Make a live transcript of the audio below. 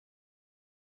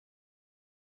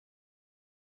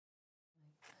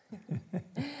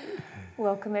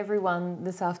Welcome everyone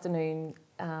this afternoon.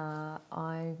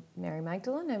 I'm Mary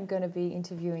Magdalene. I'm going to be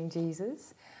interviewing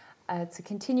Jesus. It's a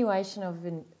continuation of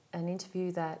an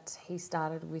interview that he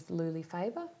started with Luli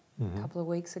Faber a couple of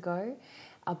weeks ago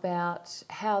about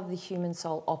how the human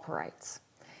soul operates.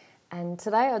 And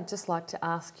today I'd just like to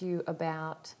ask you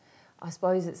about, I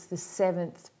suppose it's the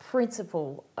seventh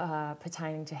principle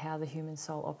pertaining to how the human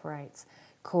soul operates,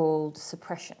 called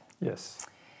suppression. Yes.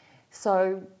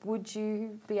 So would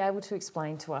you be able to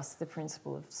explain to us the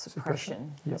principle of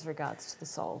suppression Yep. as regards to the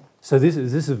soul? So this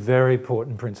is a very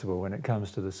important principle when it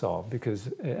comes to the soul,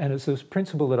 and it's a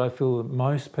principle that I feel that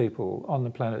most people on the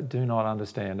planet do not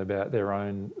understand about their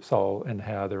own soul and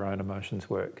how their own emotions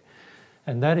work.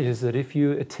 And that is that if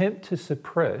you attempt to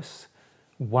suppress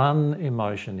one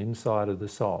emotion inside of the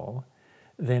soul,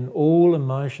 then all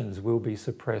emotions will be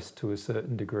suppressed to a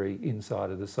certain degree inside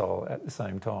of the soul at the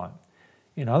same time.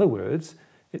 In other words,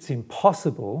 it's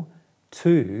impossible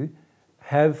to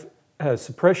have a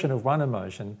suppression of one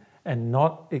emotion and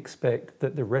not expect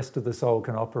that the rest of the soul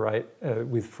can operate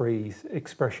with free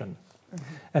expression.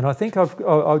 And I think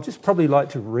I'll just probably like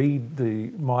to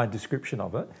read my description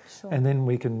of it, Sure. and then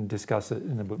we can discuss it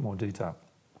in a bit more detail.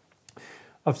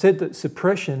 I've said that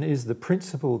suppression is the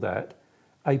principle that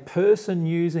a person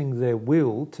using their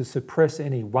will to suppress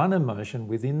any one emotion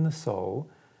within the soul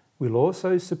will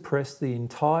also suppress the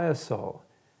entire soul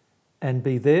and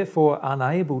be therefore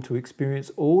unable to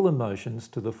experience all emotions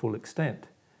to the full extent,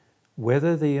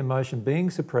 whether the emotion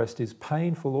being suppressed is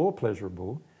painful or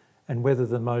pleasurable, and whether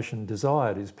the emotion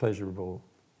desired is pleasurable.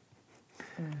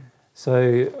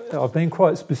 So I've been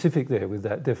quite specific there with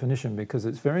that definition, because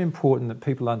it's very important that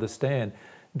people understand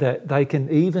that they can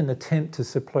even attempt to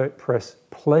suppress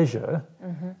pleasure,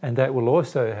 and that will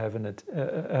also have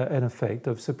an effect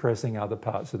of suppressing other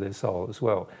parts of their soul as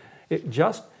well.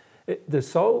 The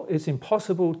soul, it's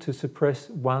impossible to suppress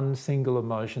one single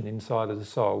emotion inside of the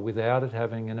soul without it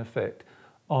having an effect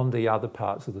on the other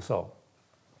parts of the soul.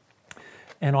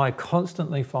 And I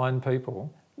constantly find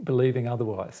people believing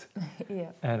otherwise.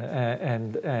 Yeah.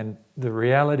 And the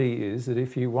reality is that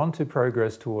if you want to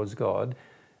progress towards God,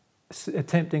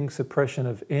 attempting suppression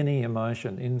of any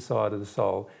emotion inside of the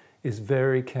soul is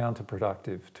very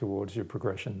counterproductive towards your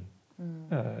progression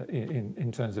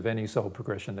in terms of any soul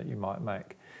progression that you might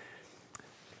make.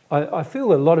 I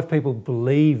feel a lot of people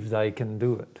believe they can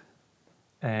do it,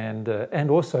 and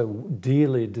also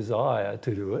dearly desire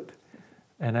to do it,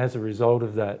 and as a result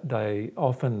of that they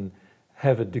often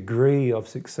have a degree of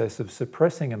success of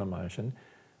suppressing an emotion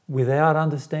without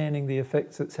understanding the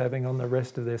effects it's having on the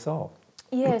rest of their soul.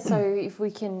 Yeah, so if we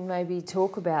can maybe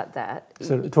talk about that.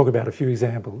 So talk about a few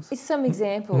examples. Some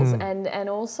examples, and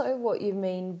also what you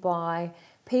mean by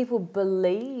people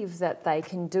believe that they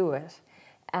can do it.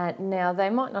 And now they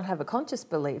might not have a conscious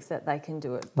belief that they can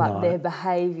do it, but their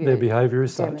behaviour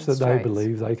is such that they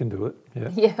believe they can do it. Yeah.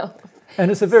 Yeah. And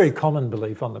it's a very common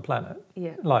belief on the planet.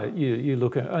 Yeah. Like you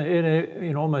look at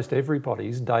in almost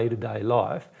everybody's day-to-day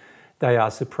life, they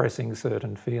are suppressing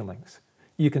certain feelings.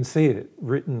 You can see it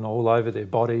written all over their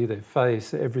body, their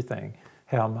face, everything,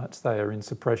 how much they are in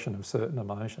suppression of certain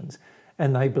emotions.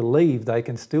 And they believe they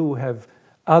can still have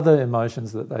other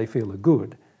emotions that they feel are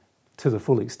good to the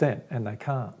full extent, and they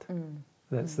can't.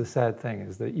 That's the sad thing,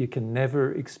 is that you can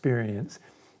never experience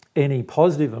any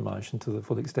positive emotion to the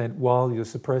full extent while you're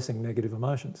suppressing negative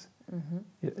emotions.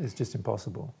 It's just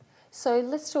impossible. So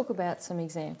let's talk about some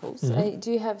examples.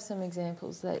 Do you have some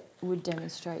examples that would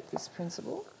demonstrate this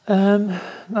principle? None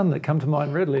that come to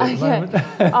mind readily at the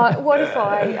moment. What if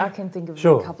I can think of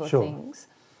a couple of things?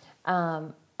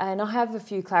 And I have a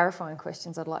few clarifying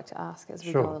questions I'd like to ask as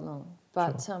we go along.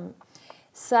 But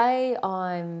say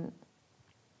I'm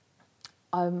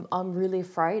really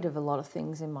afraid of a lot of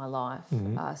things in my life.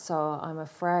 So I'm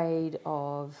afraid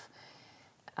of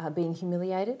being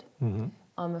humiliated.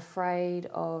 I'm afraid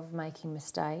of making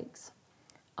mistakes.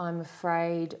 I'm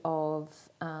afraid of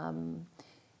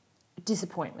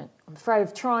disappointment. I'm afraid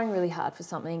of trying really hard for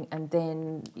something and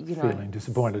then, feeling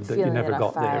disappointed that you never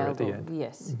got there at the end.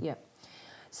 Yes, yeah.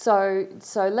 So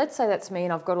let's say that's me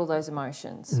and I've got all those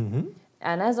emotions.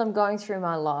 And as I'm going through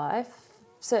my life,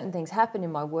 certain things happen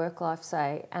in my work life,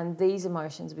 say, and these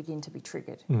emotions begin to be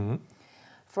triggered.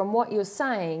 From what you're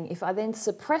saying, if I then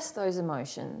suppress those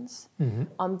emotions,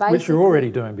 I'm basically... Which you're already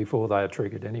doing before they are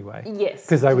triggered anyway. Yes.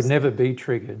 Because they would never be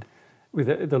triggered.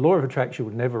 The law of attraction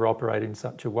would never operate in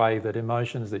such a way that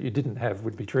emotions that you didn't have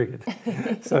would be triggered.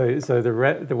 So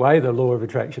the way the law of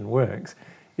attraction works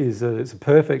is that it's a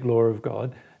perfect law of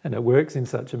God, and it works in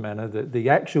such a manner that the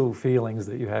actual feelings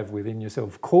that you have within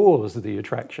yourself cause the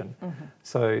attraction.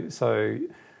 So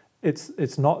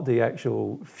It's not the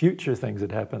actual future things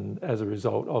that happen as a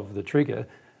result of the trigger.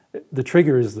 The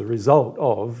trigger is the result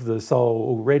of the soul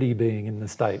already being in the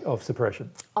state of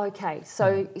suppression. Okay,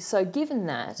 so given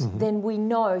that, then we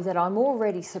know that I'm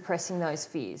already suppressing those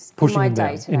fears Pushing in my them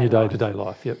down day-to-day in your life. day-to-day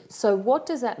life, yep. So what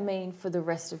does that mean for the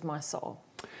rest of my soul?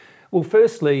 Well,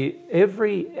 firstly,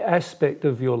 every aspect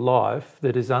of your life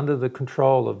that is under the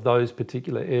control of those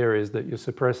particular areas that you're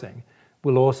suppressing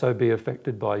will also be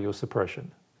affected by your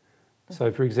suppression.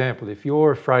 So, for example, if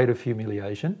you're afraid of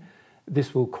humiliation,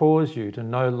 this will cause you to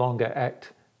no longer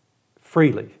act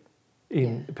freely,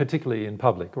 particularly in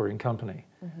public or in company.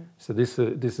 So this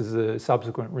is a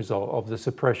subsequent result of the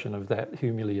suppression of that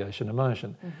humiliation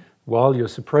emotion. While you're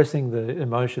suppressing the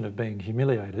emotion of being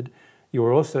humiliated,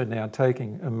 you're also now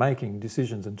taking and making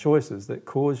decisions and choices that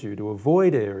cause you to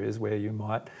avoid areas where you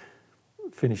might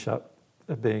finish up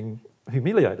being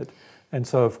humiliated. And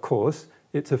so, of course,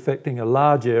 it's affecting a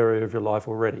large area of your life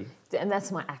already. And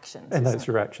that's my actions. And that's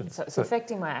your actions. So it's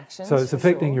affecting my actions. So it's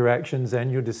affecting your actions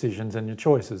and your decisions and your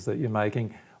choices that you're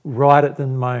making right at the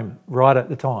moment, right at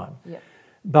the time. Yep.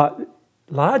 But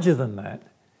larger than that,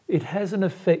 it has an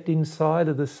effect inside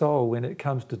of the soul when it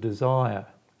comes to desire.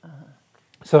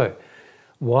 So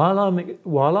while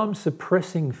I'm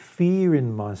suppressing fear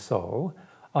in my soul,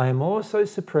 I am also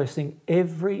suppressing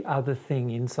every other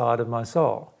thing inside of my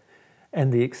soul.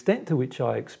 And the extent to which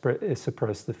I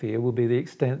suppress the fear will be the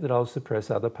extent that I'll suppress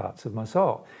other parts of my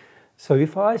soul. So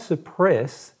if I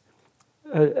suppress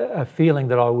a feeling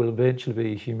that I will eventually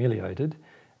be humiliated,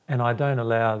 and I don't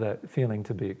allow that feeling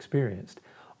to be experienced,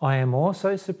 I am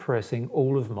also suppressing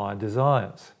all of my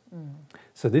desires.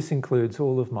 So this includes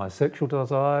all of my sexual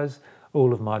desires,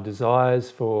 all of my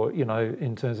desires for,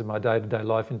 in terms of my day-to-day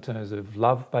life, in terms of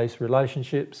love-based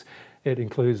relationships. It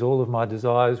includes all of my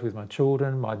desires with my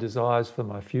children, my desires for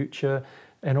my future,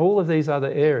 and all of these other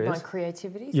areas. My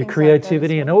creativity. Your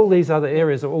creativity and all these other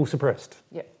areas are all suppressed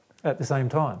at the same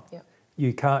time. Yep.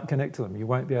 You can't connect to them. You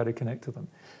won't be able to connect to them.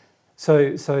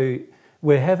 So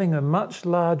we're having a much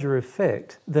larger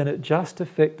effect than it just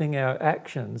affecting our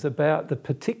actions about the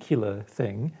particular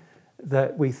thing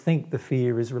that we think the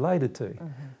fear is related to.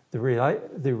 The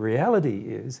reality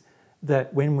is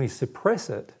that when we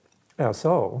suppress it, our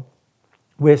soul,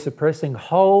 we're suppressing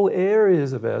whole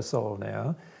areas of our soul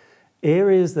now,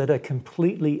 areas that are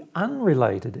completely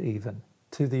unrelated even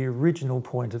to the original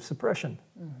point of suppression.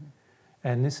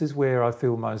 And this is where I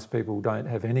feel most people don't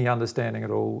have any understanding at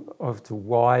all of to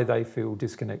why they feel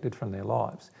disconnected from their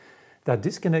lives. They're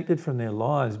disconnected from their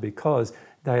lives because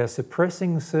they are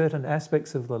suppressing certain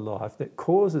aspects of the life that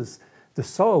causes the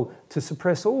soul to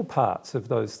suppress all parts of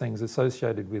those things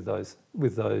associated with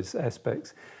those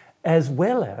aspects, as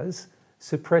well as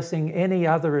suppressing any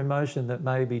other emotion that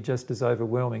may be just as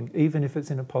overwhelming, even if it's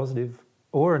in a positive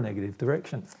or a negative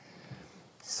direction.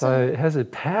 So it has a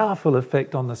powerful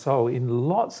effect on the soul in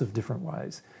lots of different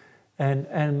ways,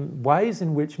 and ways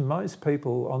in which most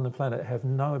people on the planet have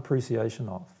no appreciation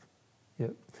of,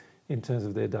 in terms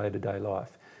of their day-to-day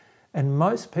life. And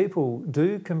most people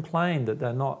do complain that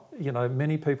they're not,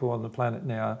 many people on the planet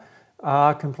now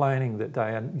are complaining that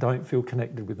they don't feel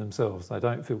connected with themselves, they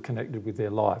don't feel connected with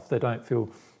their life, they don't feel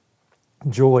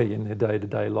joy in their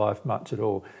day-to-day life much at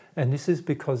all. And this is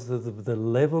because of the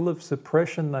level of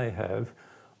suppression they have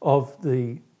of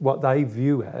what they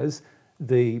view as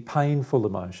the painful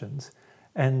emotions.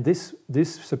 And this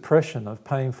suppression of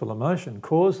painful emotion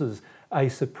causes a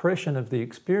suppression of the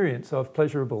experience of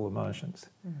pleasurable emotions.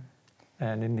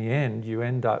 And in the end, you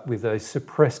end up with a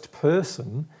suppressed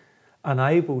person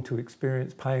unable to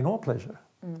experience pain or pleasure,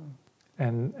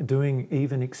 and doing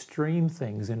even extreme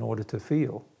things in order to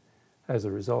feel as a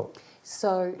result.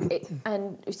 So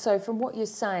from what you're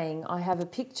saying, I have a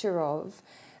picture of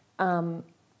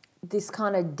this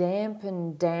kind of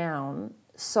dampened down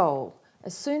soul.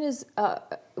 As soon as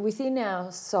within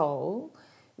our soul,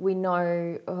 we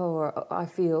know, or I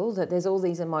feel that there's all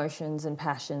these emotions and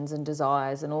passions and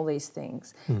desires and all these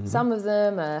things. Some of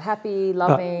them are happy,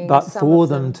 loving. But for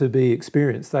them to be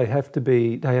experienced, they have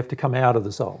to come out of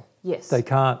the soul. Yes. They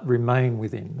can't remain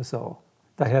within the soul.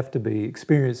 They have to be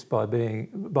experienced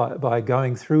by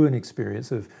going through an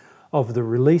experience of the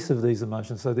release of these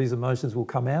emotions. So these emotions will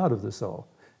come out of the soul.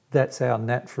 That's our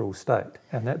natural state.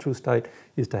 Our natural state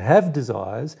is to have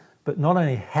desires, but not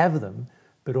only have them,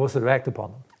 but also to act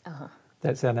upon them.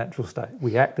 That's our natural state.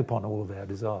 We act upon all of our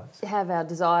desires. Have our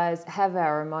desires, have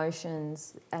our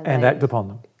emotions. And act upon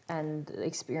them. And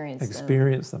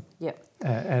experience them. Yep.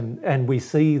 And we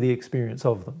see the experience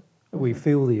of them. We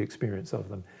feel the experience of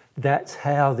them. That's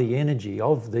how the energy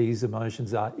of these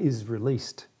emotions is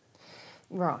released.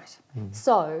 Right.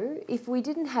 So if we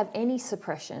didn't have any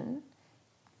suppression,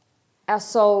 our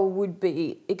soul would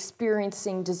be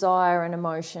experiencing desire and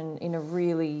emotion in a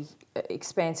really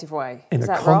expansive way. In Is a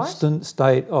that constant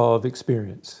state of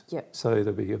experience. Yep. So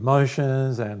there'll be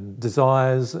emotions and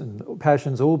desires and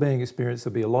passions all being experienced.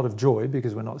 There'll be a lot of joy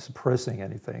because we're not suppressing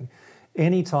anything.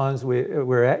 Any times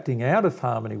we're acting out of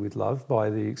harmony with love by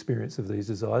the experience of these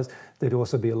desires, there'd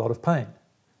also be a lot of pain.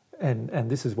 And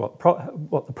this is what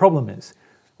the problem is.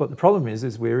 What the problem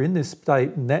is we're in this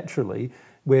state naturally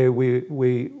where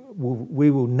we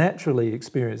will naturally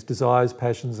experience desires,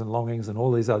 passions and longings and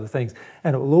all these other things,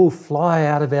 and it will all fly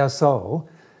out of our soul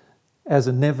as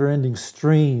a never-ending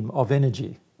stream of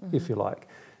energy, if you like.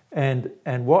 And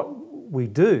what we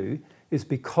do is,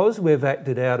 because we've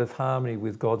acted out of harmony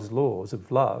with God's laws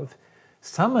of love,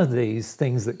 some of these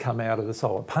things that come out of the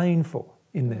soul are painful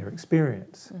in their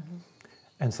experience.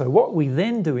 And so what we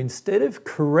then do, instead of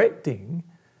correcting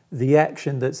the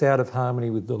action that's out of harmony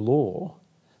with the law,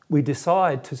 we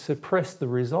decide to suppress the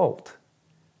result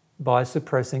by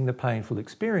suppressing the painful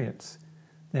experience.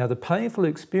 Now, the painful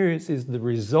experience is the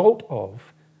result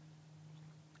of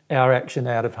our action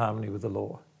out of harmony with the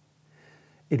law.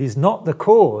 It is not the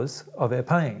cause of our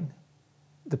pain.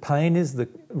 The pain is the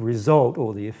result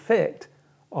or the effect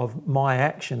of my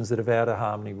actions that are out of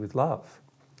harmony with love.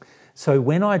 So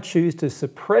when I choose to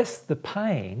suppress the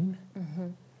pain,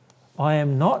 I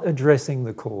am not addressing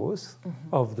the cause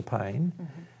of the pain,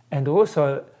 and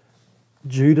also,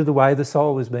 due to the way the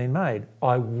soul has been made,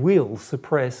 I will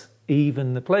suppress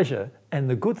even the pleasure and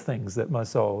the good things that my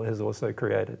soul has also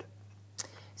created.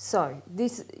 So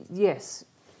this, yes,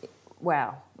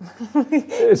 wow.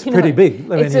 It's pretty big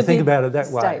when you think about it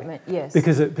that way. Statement, yes.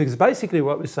 Because basically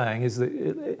what we're saying is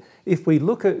that if we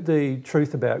look at the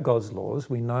truth about God's laws,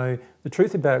 we know the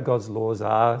truth about God's laws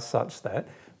are such that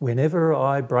whenever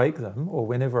I break them or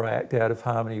whenever I act out of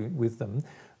harmony with them,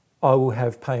 I will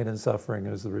have pain and suffering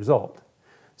as the result.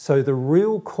 So the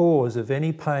real cause of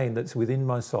any pain that's within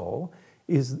my soul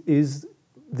is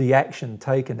the action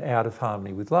taken out of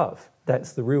harmony with love.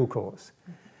 That's the real cause.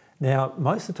 Now,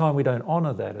 most of the time we don't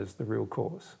honour that as the real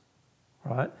cause,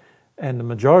 right? And the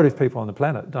majority of people on the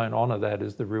planet don't honour that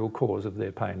as the real cause of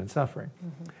their pain and suffering.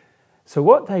 So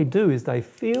what they do is they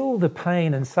feel the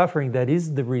pain and suffering that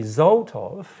is the result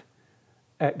of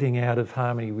acting out of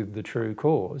harmony with the true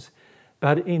cause.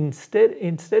 But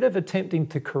instead of attempting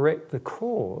to correct the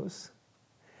cause,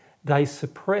 they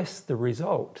suppress the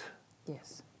result.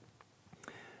 Yes.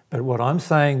 But what I'm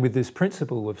saying with this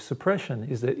principle of suppression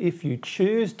is that if you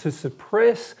choose to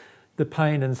suppress the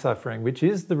pain and suffering, which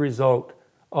is the result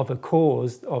of a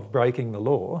cause of breaking the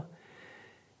law,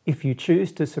 if you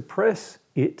choose to suppress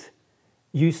it,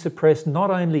 you suppress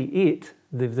not only it,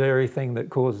 the very thing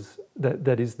that causes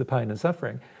that is the pain and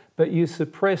suffering, but you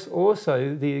suppress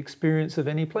also the experience of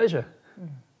any pleasure.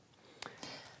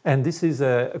 And this is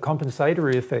a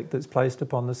compensatory effect that's placed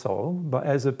upon the soul, but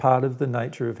as a part of the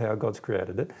nature of how God's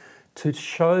created it, to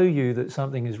show you that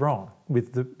something is wrong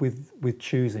with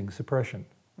choosing suppression.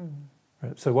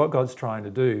 Right? So what God's trying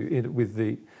to do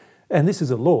and this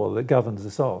is a law that governs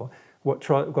the soul,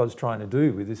 God's trying to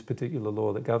do with this particular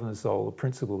law that governs the soul, the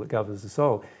principle that governs the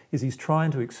soul, is he's trying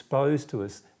to expose to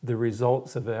us the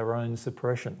results of our own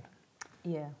suppression.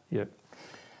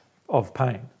 Of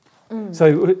pain.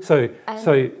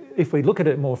 So if we look at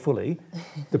it more fully,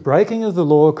 the breaking of the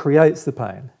law creates the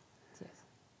pain. Yes.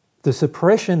 The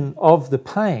suppression of the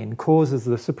pain causes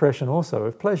the suppression also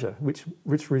of pleasure,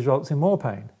 which results in more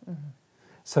pain.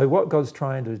 So what God's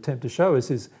trying to attempt to show us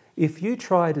is, if you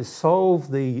try to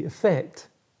solve the effect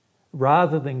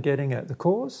rather than getting at the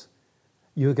cause,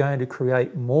 you're going to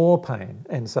create more pain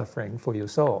and suffering for your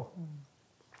soul.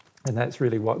 And that's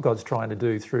really what God's trying to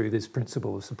do through this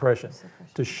principle of suppression,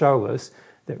 to show us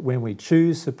that when we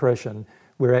choose suppression,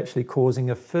 we're actually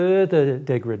causing a further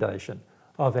degradation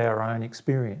of our own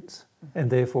experience.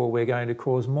 And therefore, we're going to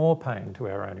cause more pain to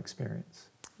our own experience.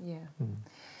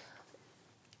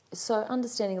 So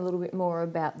understanding a little bit more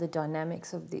about the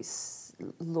dynamics of this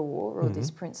law or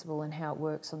this principle and how it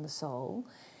works on the soul,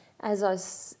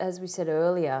 as we said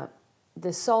earlier,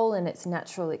 the soul in its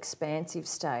natural expansive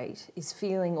state is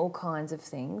feeling all kinds of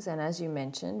things, and as you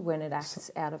mentioned, when it acts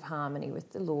out of harmony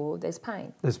with the law, there's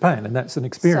pain. There's pain, and that's an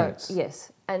experience. So,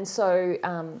 yes, and so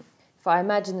if I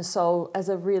imagine the soul as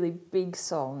a really big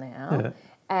soul now,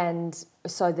 and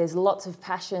so there's lots of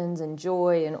passions and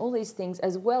joy and all these things,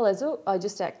 as well as, I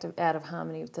just act out of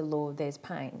harmony with the law, there's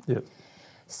pain.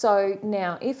 So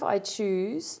now if I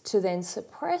choose to then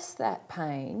suppress that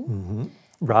pain...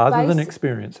 Rather than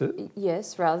experience it.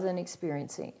 Yes, rather than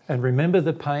experiencing. And remember,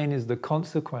 the pain is the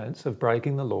consequence of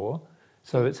breaking the law.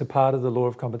 So it's a part of the law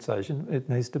of compensation. It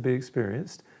needs to be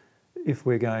experienced if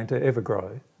we're going to ever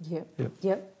grow.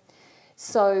 Yep.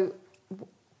 So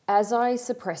as I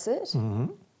suppress it,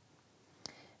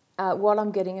 what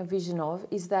I'm getting a vision of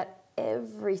is that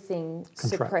everything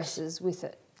suppresses with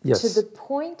it. Yes. To the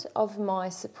point of my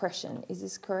suppression. Is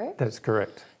this correct? That's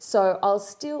correct. So I'll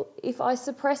still, if I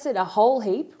suppress it a whole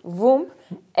heap, vroom,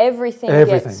 everything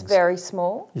gets very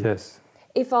small. Yes.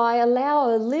 If I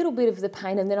allow a little bit of the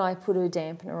pain and then I put a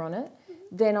dampener on it,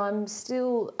 then I'm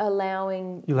still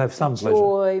allowing you'll have some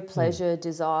joy, pleasure,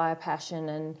 desire, passion,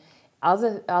 and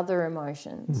other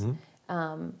emotions.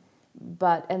 And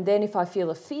then if I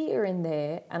feel a fear in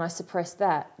there and I suppress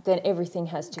that, then everything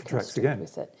has to constrict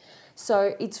with it.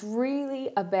 So it's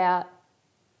really about,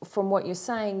 from what you're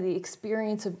saying, the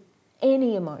experience of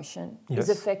any emotion is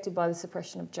affected by the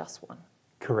suppression of just one.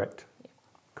 Correct.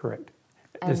 Correct.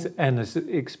 And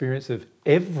the experience of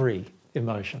every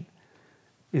emotion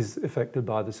is affected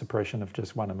by the suppression of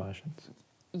just one emotion.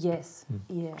 Yes.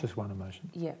 Yeah. Just one emotion.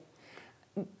 Yeah.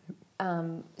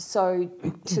 So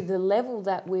to the level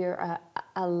that we're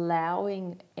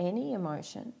allowing any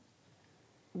emotion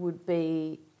would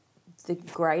be the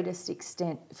greatest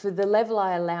extent. For the level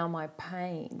I allow my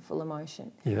painful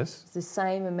emotion, yes, it's the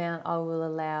same amount I will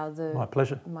allow my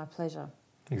pleasure. My pleasure.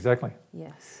 Exactly.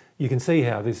 Yes. You can see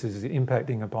how this is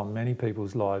impacting upon many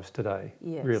people's lives today.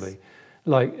 Yes. Really.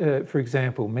 Like, for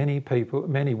example, many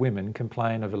women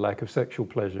complain of a lack of sexual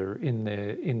pleasure in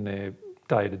their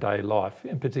day-to-day life,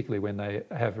 and particularly when they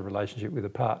have a relationship with a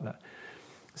partner.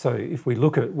 So if we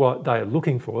look at what they are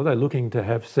looking for, they're looking to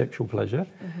have sexual pleasure,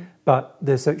 but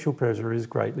their sexual pleasure is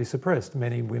greatly suppressed.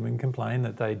 Many women complain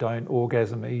that they don't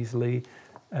orgasm easily,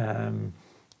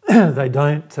 they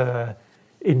don't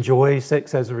enjoy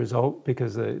sex as a result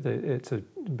because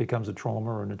it becomes a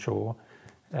trauma and a chore.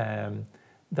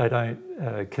 They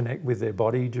don't connect with their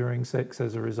body during sex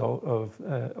as a result of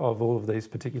all of these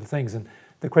particular things. And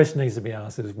the question needs to be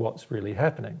asked is, what's really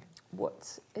happening?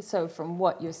 So from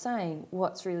what you're saying,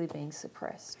 what's really being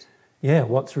suppressed? Yeah,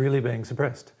 what's really being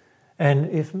suppressed? And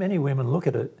if many women look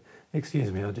at it,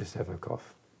 excuse me, I just have a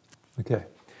cough. Okay.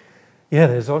 Yeah,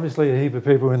 there's obviously a heap of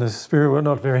people in the spirit who are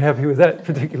not very happy with that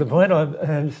particular point.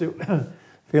 I'm still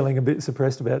feeling a bit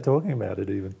suppressed about talking about it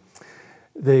even.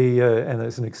 And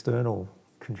it's an external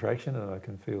contraction that I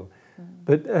can feel.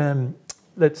 But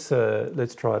let's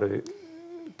try to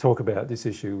talk about this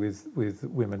issue with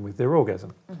women with their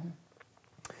orgasm.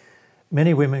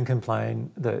 Many women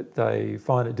complain that they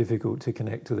find it difficult to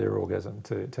connect to their orgasm,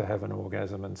 to have an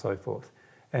orgasm and so forth.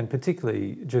 And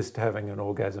particularly just having an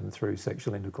orgasm through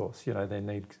sexual intercourse. You know, they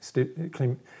need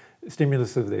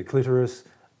stimulus of their clitoris,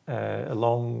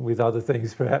 along with other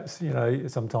things perhaps, you know,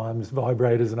 sometimes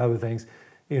vibrators and other things,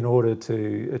 in order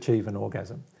to achieve an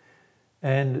orgasm.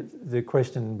 And the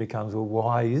question becomes, well,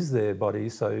 why is their body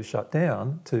so shut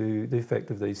down to the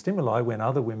effect of these stimuli when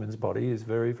other women's body is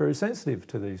very, very sensitive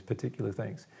to these particular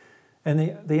things?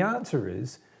 And the answer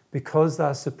is because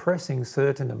they're suppressing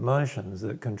certain emotions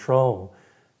that control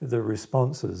the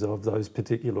responses of those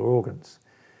particular organs.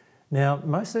 Now,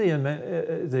 most of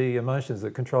the emotions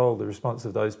that control the response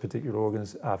of those particular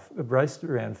organs are based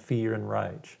around fear and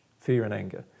rage, fear and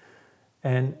anger.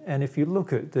 And if you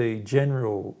look at the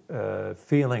general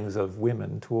feelings of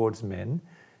women towards men,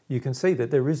 you can see that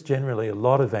there is generally a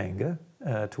lot of anger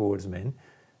towards men,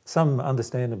 some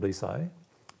understandably so,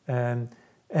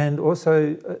 and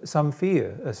also some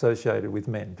fear associated with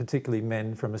men, particularly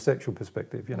men from a sexual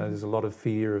perspective. You know, there's a lot of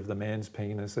fear of the man's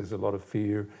penis, there's a lot of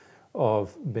fear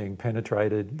of being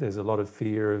penetrated, there's a lot of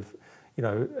fear of, you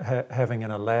know, having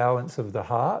an allowance of the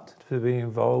heart to be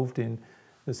involved in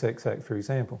the sex act, for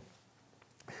example.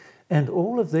 And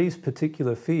all of these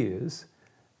particular fears,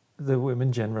 the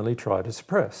women generally try to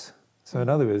suppress. So in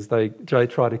other words, they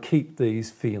try to keep these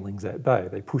feelings at bay,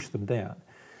 they push them down.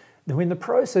 Now in the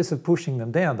process of pushing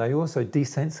them down, they also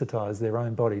desensitise their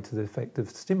own body to the effect of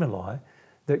stimuli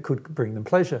that could bring them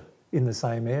pleasure in the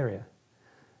same area.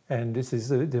 And this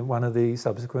is one of the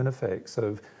subsequent effects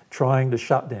of trying to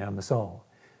shut down the soul.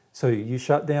 So you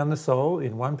shut down the soul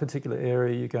in one particular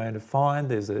area, you're going to find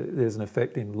there's an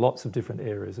effect in lots of different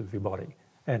areas of your body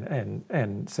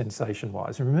and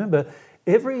sensation-wise. And remember,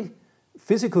 every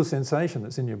physical sensation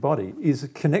that's in your body is a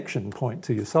connection point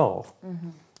to your soul.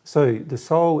 So the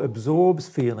soul absorbs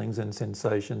feelings and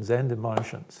sensations and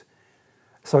emotions.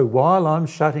 So while I'm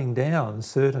shutting down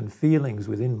certain feelings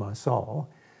within my soul,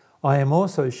 I am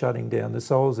also shutting down the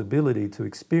soul's ability to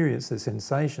experience the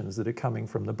sensations that are coming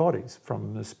from the bodies,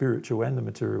 from the spiritual and the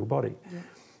material body.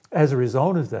 As a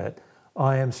result of that,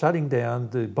 I am shutting down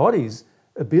the body's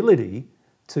ability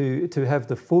to have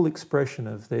the full expression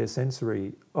of the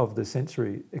sensory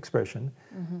expression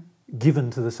given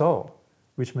to the soul,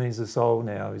 which means the soul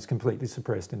now is completely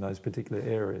suppressed in those particular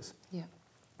areas. Yeah.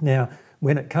 Now,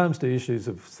 when it comes to issues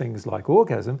of things like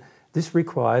orgasm, this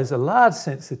requires a large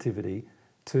sensitivity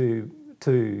to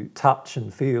touch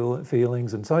and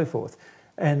feelings and so forth.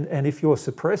 And if you're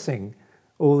suppressing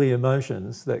all the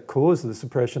emotions that cause the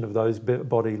suppression of those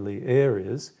bodily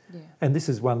areas, and this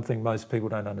is one thing most people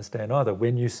don't understand either,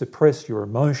 when you suppress your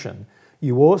emotion,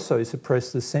 you also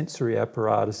suppress the sensory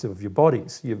apparatus of your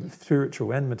bodies, your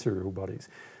spiritual and material bodies.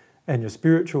 And your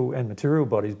spiritual and material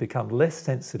bodies become less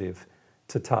sensitive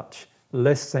to touch,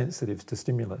 less sensitive to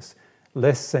stimulus,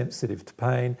 less sensitive to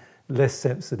pain, less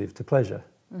sensitive to pleasure,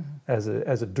 as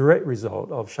a direct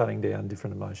result of shutting down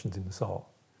different emotions in the soul.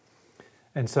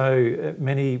 And so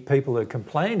many people are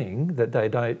complaining that they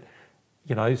don't,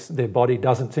 their body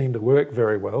doesn't seem to work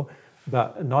very well,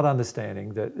 but not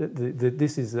understanding that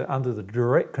this is under the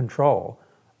direct control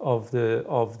of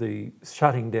the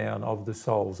shutting down of the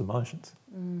soul's emotions.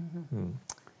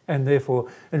 And therefore,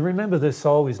 and remember, the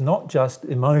soul is not just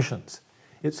emotions,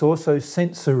 it's also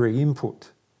sensory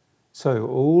input. So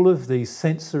all of the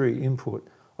sensory input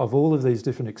of all of these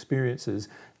different experiences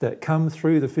that come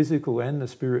through the physical and the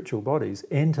spiritual bodies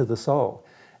enter the soul.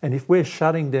 And if we're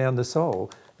shutting down the soul,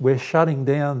 we're shutting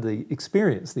down the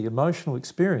experience, the emotional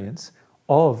experience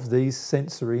of these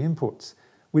sensory inputs,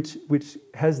 which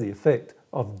has the effect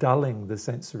of dulling the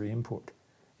sensory input.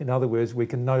 In other words, we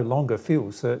can no longer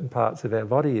feel certain parts of our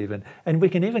body even, and we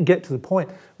can even get to the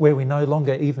point where we no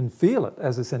longer even feel it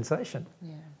as a sensation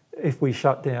if we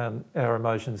shut down our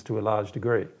emotions to a large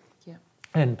degree.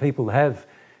 And people have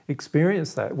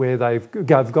experienced that, where they've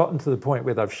gotten to the point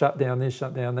where they've shut down this,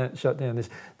 shut down that, shut down this,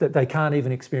 that they can't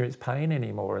even experience pain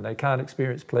anymore, and they can't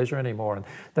experience pleasure anymore, and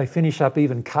they finish up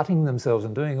even cutting themselves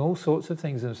and doing all sorts of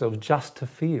things themselves just to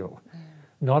feel,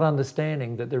 not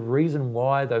understanding that the reason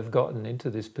why they've gotten into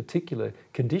this particular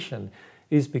condition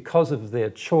is because of their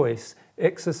choice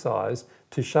exercised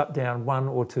to shut down one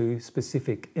or two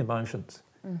specific emotions,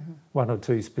 one or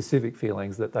two specific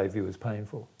feelings that they view as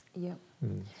painful. Yep.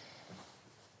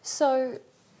 So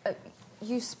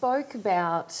you spoke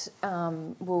about,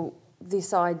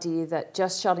 this idea that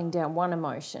just shutting down one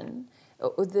emotion,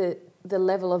 or the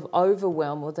level of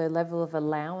overwhelm or the level of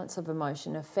allowance of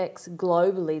emotion affects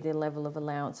globally the level of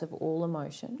allowance of all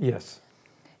emotion. Yes.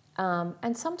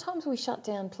 And sometimes we shut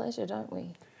down pleasure, don't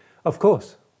we? Of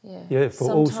course. Yeah,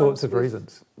 for all sorts of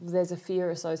reasons. There's a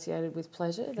fear associated with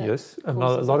pleasure. Yes, a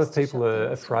lot of people are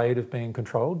afraid of being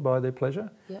controlled by their pleasure.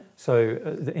 So,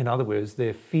 in other words,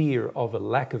 their fear of a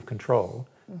lack of control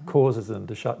causes them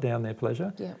to shut down their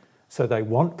pleasure. So they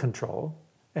want control,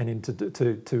 and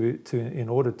in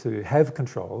order to have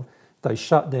control, they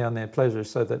shut down their pleasure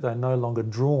so that they're no longer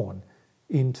drawn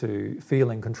into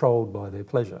feeling controlled by their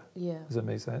pleasure. Does that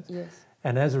make sense? Yes.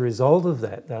 And as a result of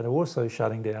that, they're also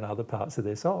shutting down other parts of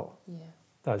their soul.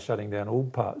 They're shutting down all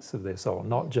parts of their soul,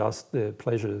 not just the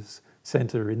pleasures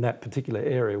centre in that particular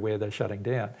area where they're shutting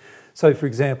down. So, for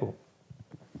example,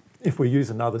 if we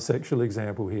use another sexual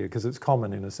example here, because it's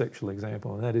common in a sexual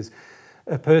example, and that is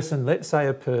a person, let's say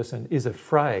a person is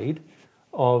afraid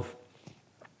of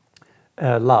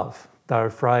love. They're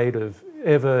afraid of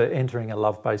ever entering a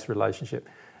love-based relationship.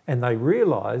 And they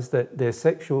realise that their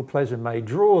sexual pleasure may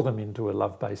draw them into a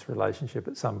love-based relationship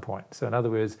at some point. So in other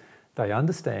words, they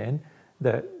understand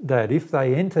that if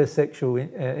they enter a sexual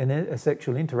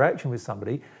interaction with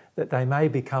somebody, that they may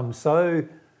become so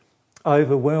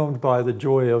overwhelmed by the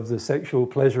joy of the sexual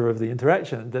pleasure of the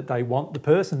interaction that they want the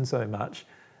person so much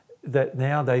that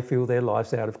now they feel their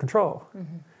life's out of control.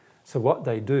 So what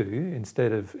they do,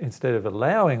 instead of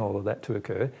allowing all of that to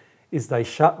occur, is they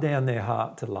shut down their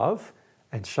heart to love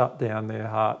and shut down their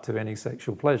heart to any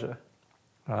sexual pleasure,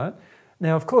 right?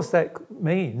 Now, of course, that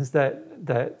means that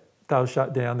they'll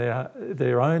shut down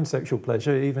their own sexual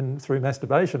pleasure, even through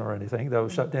masturbation or anything. They'll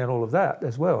shut down all of that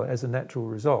as well as a natural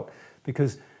result,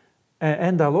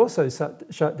 and they'll also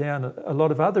shut down a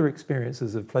lot of other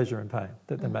experiences of pleasure and pain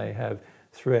that they may have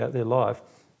throughout their life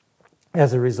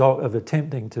as a result of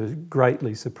attempting to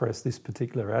greatly suppress this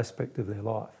particular aspect of their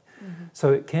life.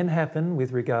 So it can happen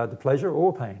with regard to pleasure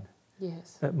or pain.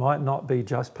 It might not be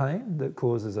just pain that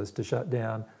causes us to shut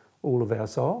down all of our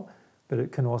soul, but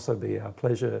it can also be our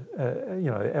pleasure,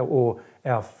 or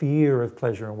our fear of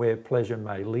pleasure and where pleasure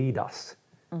may lead us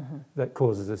that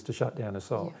causes us to shut down a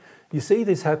soul. You see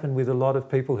this happen with a lot of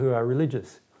people who are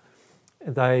religious.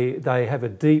 They have a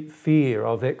deep fear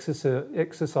of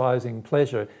exercising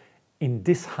pleasure in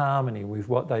disharmony with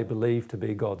what they believe to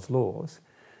be God's laws.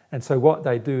 And so what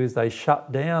they do is they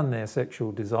shut down their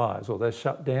sexual desires, or they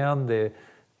shut down their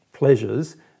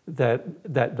pleasures that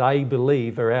they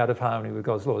believe are out of harmony with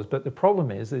God's laws. But the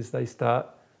problem is they start,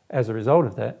 as a result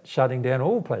of that, shutting down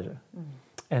all pleasure.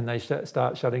 And they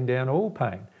start shutting down all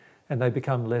pain. And they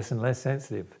become less and less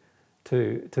sensitive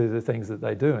to the things that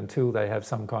they do until they have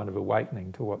some kind of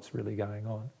awakening to what's really going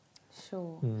on.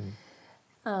 Sure.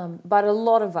 But a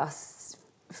lot of us,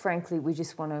 frankly, we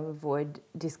just want to avoid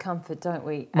discomfort, don't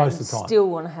we? Most of the time. Still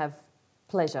want to have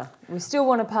pleasure. We still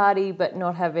want to party, but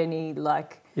not have any,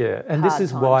 Yeah, and this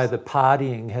is why the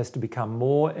partying has to become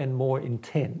more and more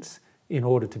intense in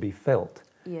order to be felt.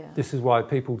 Yeah. This is why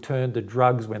people turn to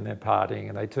drugs when they're partying,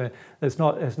 and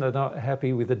they're not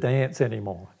happy with the dance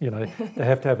anymore. You know, they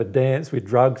have to have a dance with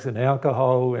drugs and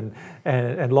alcohol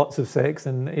and lots of sex,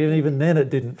 and even then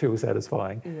it didn't feel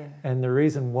satisfying. Yeah. And the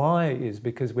reason why is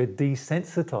because we're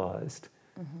desensitized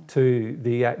to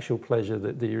the actual pleasure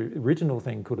that the original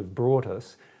thing could have brought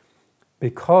us,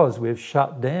 because we've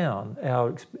shut down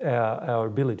our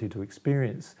ability to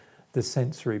experience the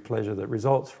sensory pleasure that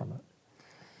results from it.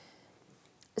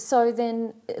 So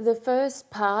then the first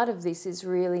part of this is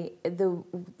really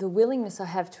the willingness I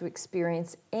have to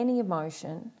experience any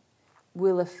emotion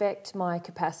will affect my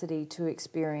capacity to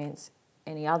experience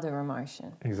any other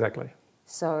emotion. Exactly.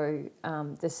 So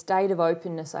the state of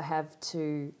openness I have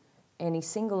to any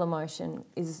single emotion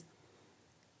is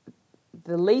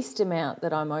the least amount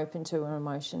that I'm open to an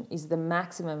emotion is the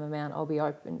maximum amount I'll be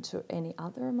open to any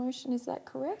other emotion. Is that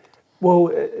correct? Well,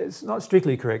 it's not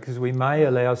strictly correct, because we may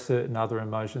allow certain other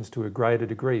emotions to a greater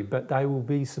degree, but they will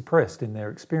be suppressed in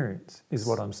their experience, is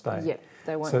what I'm saying. Yeah,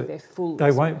 they won't be their full experience.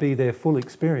 They won't be their full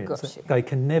experience. Gotcha. They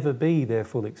can never be their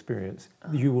full experience.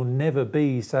 You will never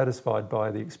be satisfied by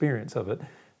the experience of it,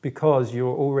 because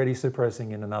you're already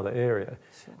suppressing in another area.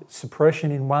 Sure.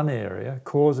 Suppression in one area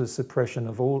causes suppression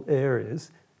of all areas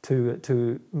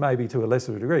to maybe to a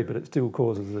lesser degree, but it still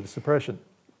causes the suppression.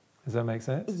 Does that make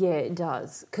sense? Yeah, it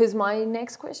does. Because my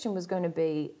next question was going to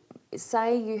be,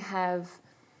 say you have,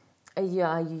 you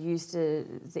used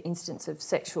the instance of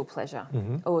sexual pleasure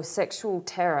or sexual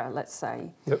terror, let's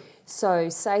say. Yep. So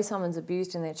say someone's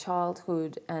abused in their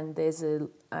childhood and there's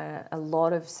a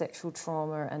lot of sexual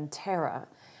trauma and terror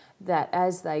that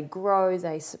as they grow,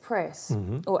 they suppress,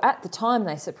 or at the time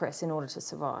they suppress in order to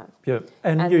survive. Yeah,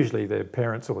 and usually their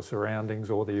parents or surroundings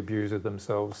or the abuser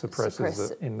themselves suppresses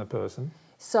Suppress it in the person.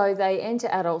 So they enter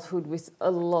adulthood with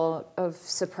a lot of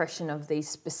suppression of these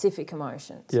specific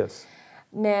emotions. Yes.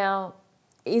 Now,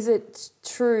 is it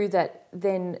true that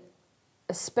then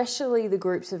especially the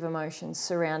groups of emotions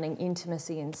surrounding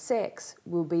intimacy and sex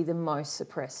will be the most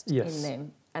suppressed in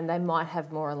them? And they might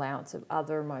have more allowance of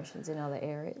other emotions in other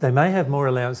areas? They may have more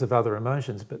allowance of other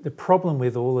emotions, but the problem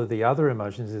with all of the other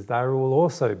emotions is they will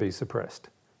also be suppressed.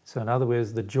 So in other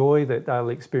words, the joy that they'll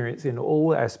experience in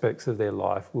all aspects of their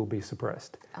life will be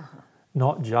suppressed.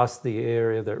 Not just the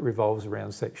area that revolves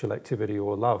around sexual activity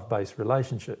or love-based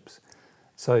relationships.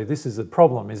 So this is the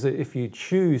problem, is that if you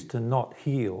choose to not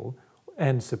heal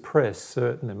and suppress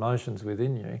certain emotions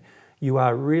within you, you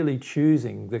are really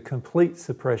choosing the complete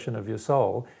suppression of your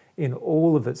soul in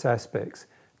all of its aspects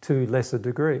to lesser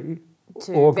degree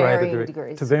or greater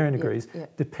degrees, to varying degrees,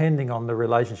 depending on the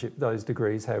relationship those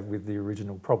degrees have with the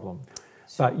original problem.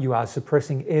 Sure. But you are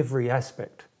suppressing every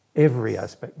aspect,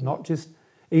 not just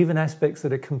even aspects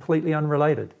that are completely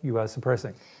unrelated, you are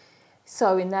suppressing.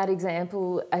 So in that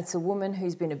example, it's a woman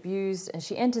who's been abused and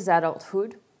she enters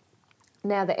adulthood.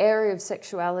 Now the area of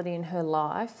sexuality in her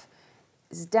life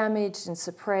is damaged and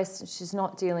suppressed and she's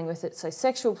not dealing with it. So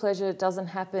sexual pleasure doesn't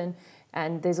happen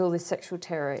and there's all this sexual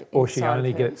terror. Or she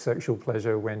only gets sexual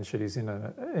pleasure when she's in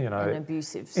an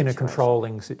abusive situation. In a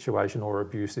controlling situation or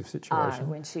abusive situation.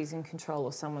 When she's in control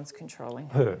or someone's controlling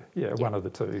her. Yeah, one of the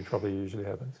two probably usually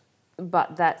happens.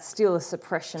 But that's still a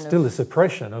suppression a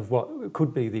suppression of what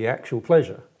could be the actual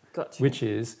pleasure. Gotcha. Which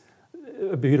is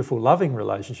a beautiful, loving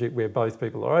relationship where both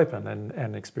people are open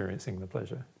and experiencing the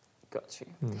pleasure. Got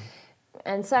you.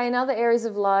 And say in other areas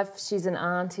of life, she's an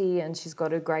auntie and she's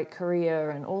got a great career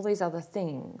and all these other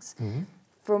things.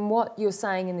 From what you're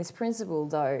saying in this principle,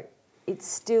 though,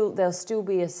 there'll still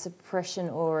be a suppression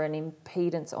or an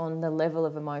impedance on the level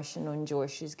of emotion and joy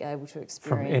she's able to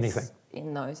experience from anything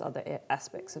in those other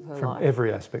aspects of her life. From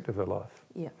every aspect of her life.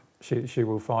 Yeah. She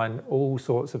will find all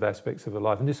sorts of aspects of her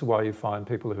life, and this is why you find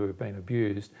people who have been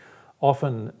abused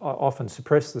often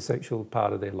suppress the sexual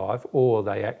part of their life, or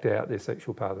they act out their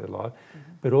sexual part of their life.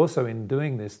 But also in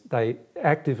doing this, they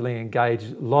actively engage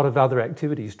a lot of other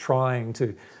activities trying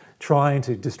to trying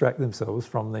to distract themselves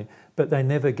from but they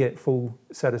never get full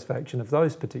satisfaction of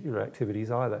those particular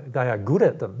activities either. They are good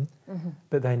at them,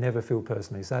 but they never feel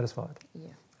personally satisfied. Yeah.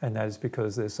 And that is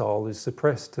because their soul is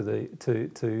suppressed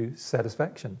to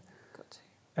satisfaction. Got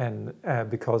you.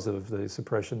 And because of the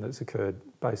suppression that's occurred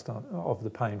based on of the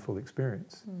painful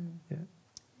experience. Yeah.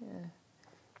 Yeah.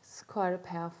 It's quite a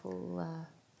powerful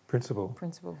Principle.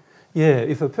 principle. Yeah,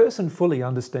 if a person fully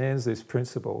understands this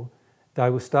principle, they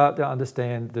will start to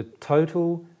understand the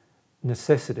total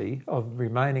necessity of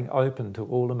remaining open to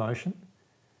all emotion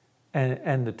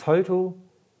and the total,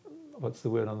 what's the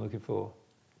word I'm looking for?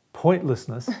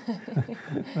 Pointlessness,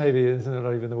 maybe it's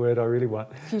not even the word I really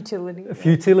want. Futility.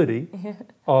 Futility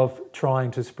of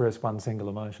trying to suppress one single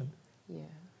emotion. Yeah.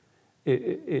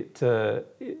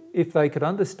 If they could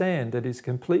understand that it's a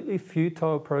completely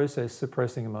futile process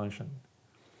suppressing emotion,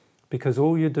 because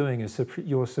all you're doing is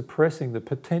you're suppressing the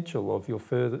potential of your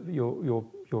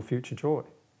future joy.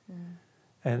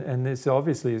 And this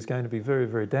obviously is going to be very,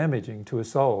 very damaging to a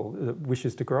soul that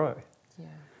wishes to grow. Yeah.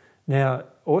 Now,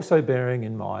 also bearing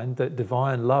in mind that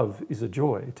divine love is a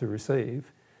joy to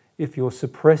receive, if you're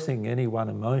suppressing any one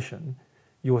emotion,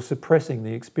 you're suppressing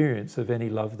the experience of any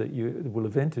love that will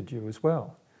have entered you as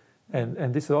well.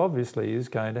 And this obviously is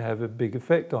going to have a big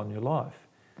effect on your life.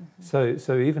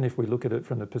 So even if we look at it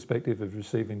from the perspective of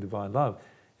receiving divine love,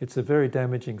 it's a very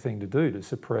damaging thing to do, to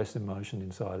suppress emotion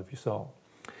inside of your soul.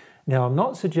 Now, I'm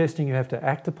not suggesting you have to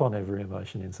act upon every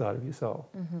emotion inside of your soul.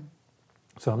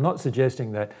 So I'm not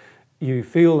suggesting that you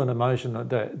feel an emotion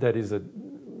that is a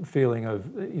feeling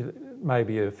of,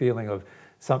 maybe a feeling of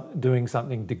doing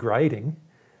something degrading,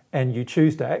 and you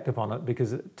choose to act upon it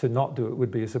because to not do it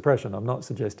would be a suppression. I'm not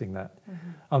suggesting that.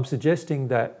 I'm suggesting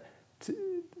that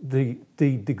the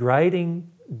degrading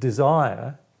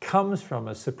desire comes from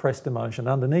a suppressed emotion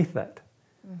underneath that.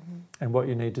 And what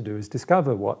you need to do is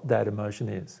discover what that emotion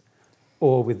is,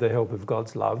 or with the help of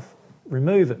God's love,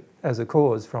 remove it as a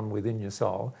cause from within your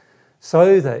soul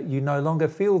so that you no longer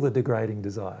feel the degrading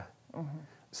desire.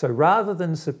 So rather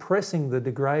than suppressing the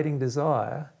degrading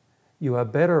desire, you are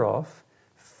better off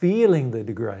feeling the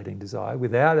degrading desire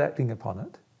without acting upon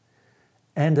it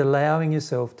and allowing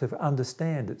yourself to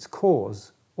understand its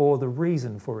cause or the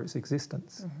reason for its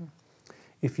existence.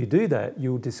 If you do that,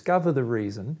 you'll discover the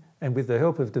reason, and with the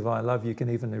help of divine love, you can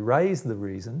even erase the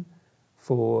reason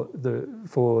for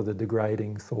the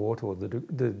degrading thought or the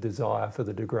desire for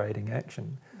the degrading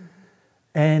action.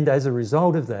 And as a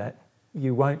result of that,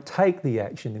 you won't take the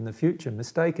action in the future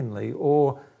mistakenly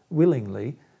or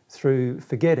willingly through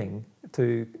forgetting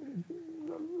to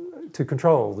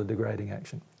control the degrading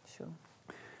action. Sure.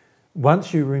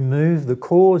 Once you remove the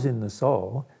cause in the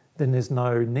soul, then there's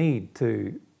no need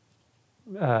to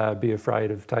be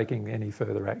afraid of taking any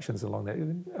further actions along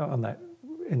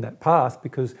in that path,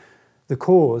 because the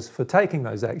cause for taking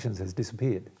those actions has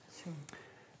disappeared. Sure.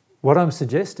 What I'm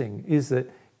suggesting is that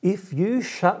if you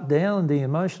shut down the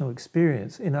emotional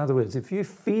experience, in other words, if you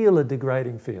feel a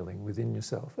degrading feeling within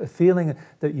yourself, a feeling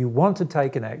that you want to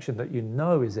take an action that you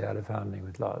know is out of harmony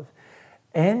with love,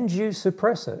 and you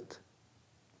suppress it,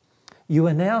 you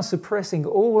are now suppressing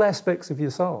all aspects of your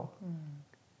soul.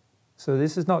 So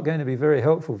this is not going to be very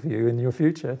helpful for you in your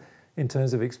future in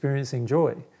terms of experiencing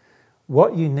joy.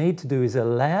 What you need to do is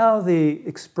allow the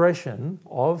expression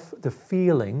of the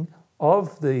feeling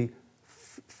of the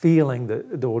feeling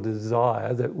that, or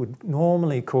desire that would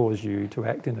normally cause you to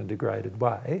act in a degraded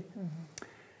way.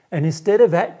 And instead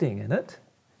of acting in it,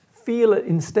 feel it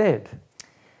instead.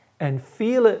 And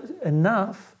feel it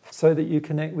enough so that you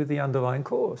connect with the underlying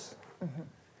cause.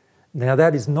 Now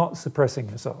that is not suppressing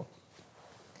the soul,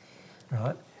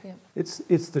 right? Yeah.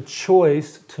 It's the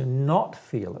choice to not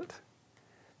feel it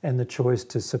and the choice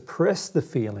to suppress the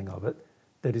feeling of it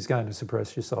that is going to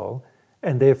suppress your soul,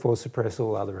 and therefore suppress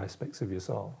all other aspects of your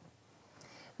soul.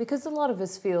 Because a lot of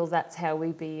us feel that's how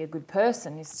we be a good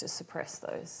person, is to suppress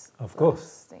those, Of course.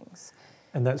 those things.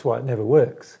 And that's why it never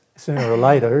works. Sooner or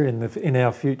later, in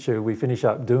our future, we finish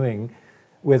up doing,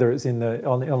 whether it's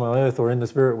on earth or in the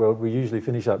spirit world, we usually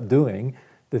finish up doing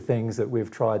the things that we've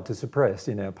tried to suppress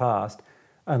in our past,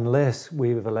 unless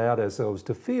we've allowed ourselves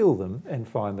to feel them and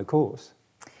find the cause.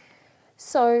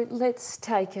 So let's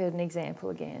take an example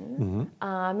again.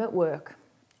 I'm at work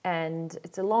and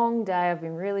it's a long day, I've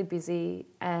been really busy,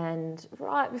 and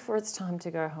right before it's time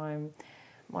to go home,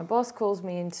 my boss calls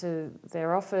me into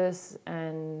their office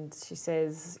and she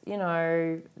says, you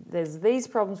know, there's these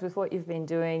problems with what you've been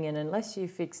doing, and unless you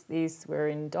fix this, we're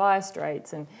in dire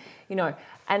straits. And, you know,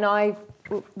 and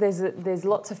there's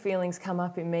lots of feelings come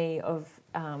up in me of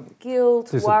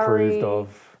guilt, worry, Disapproved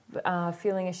of.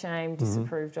 Feeling ashamed,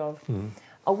 disapproved of.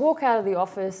 I walk out of the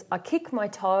office, I kick my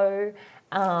toe,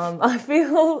 I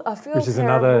feel Which is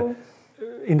terrible. another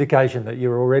indication that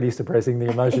you're already suppressing the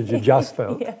emotions you just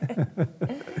felt. Yeah.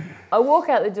 I walk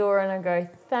out the door and I go,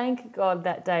 thank God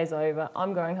that day's over.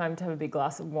 I'm going home to have a big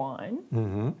glass of wine.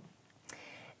 Mm-hmm.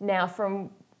 Now,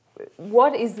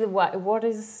 what is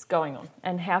going on,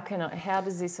 and how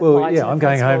does this apply to I'm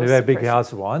going home to have a big suppression?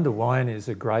 glass of wine. The wine is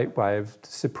a great way of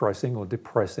suppressing or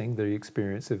depressing the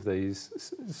experience of these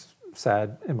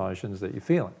sad emotions that you're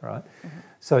feeling, right? Mm-hmm.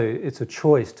 So it's a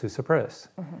choice to suppress.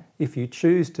 Mm-hmm. If you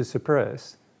choose to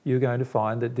suppress, you're going to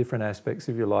find that different aspects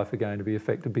of your life are going to be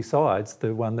affected besides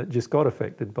the one that just got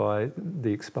affected by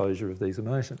the exposure of these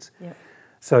emotions. Yep.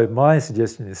 So my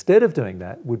suggestion instead of doing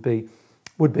that would be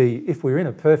if we're in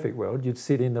a perfect world, you'd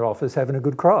sit in the office having a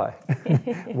good cry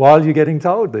while you're getting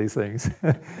told these things.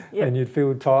 Yep. And you'd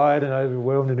feel tired and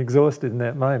overwhelmed and exhausted in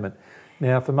that moment.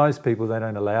 Now, for most people, they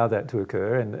don't allow that to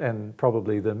occur, and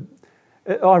probably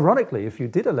ironically, if you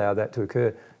did allow that to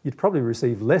occur, you'd probably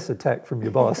receive less attack from your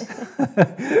boss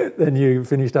than you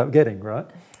finished up getting, right,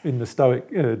 in the stoic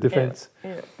defence.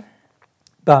 Yeah. Yeah.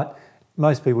 But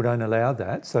most people don't allow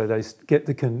that, so they get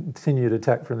the continued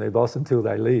attack from their boss until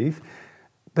they leave.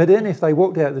 But then if they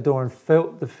walked out the door and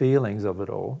felt the feelings of it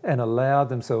all and allowed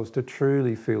themselves to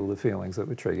truly feel the feelings that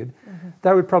were triggered,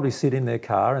 they would probably sit in their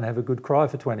car and have a good cry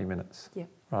for 20 minutes,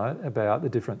 right, about the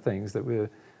different things that were,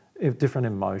 different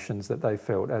emotions that they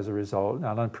felt as a result,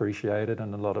 unappreciated,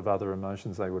 and a lot of other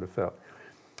emotions they would have felt.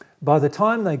 By the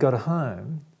time they got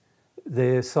home,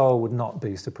 their soul would not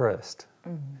be suppressed.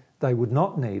 They would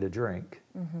not need a drink,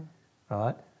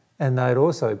 right? And they'd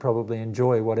also probably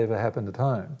enjoy whatever happened at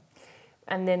home.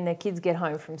 And then their kids get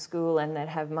home from school and they'd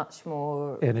have much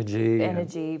more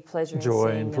energy, pleasure,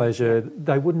 joy and pleasure.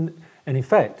 They wouldn't, and in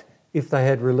fact, if they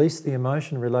had released the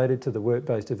emotion related to the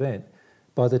work-based event,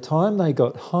 by the time they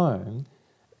got home,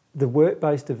 the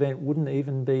work-based event wouldn't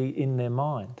even be in their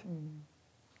mind.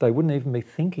 They wouldn't even be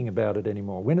thinking about it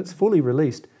anymore. When it's fully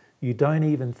released, you don't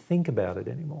even think about it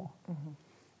anymore.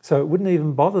 So it wouldn't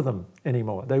even bother them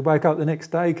anymore. They wake up the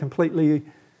next day completely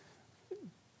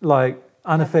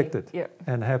unaffected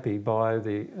and happy by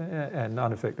and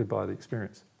unaffected by the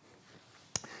experience.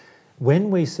 When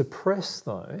we suppress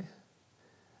though,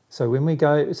 so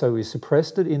we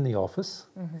suppressed it in the office,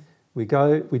 we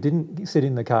didn't sit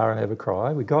in the car and have a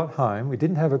cry, we got home, we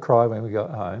didn't have a cry when we got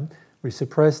home, we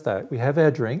suppressed that, we have our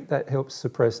drink, that helps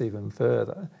suppress even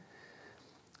further.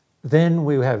 Then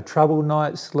we have troubled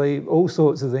nights, sleep, all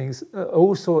sorts of things,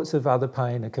 all sorts of other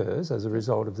pain occurs as a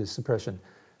result of this suppression,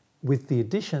 with the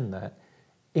addition that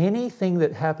anything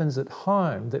that happens at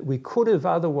home that we could have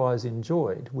otherwise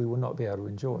enjoyed, we will not be able to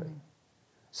enjoy.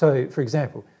 So, for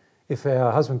example, if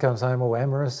our husband comes home all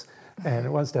amorous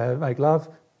and wants to make love,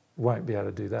 won't be able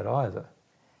to do that either.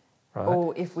 Right?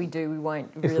 Or if we do, we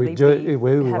won't if really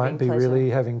we won't be really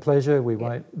having pleasure, we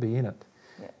won't be in it.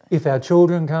 If our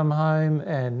children come home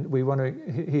and we want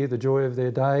to hear the joy of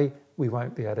their day, we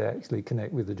won't be able to actually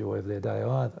connect with the joy of their day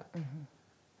either.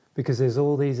 Because there's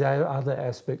all these other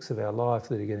aspects of our life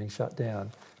that are getting shut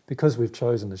down because we've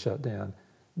chosen to shut down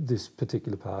this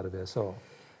particular part of our soul.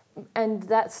 And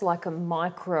that's like a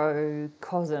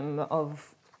microcosm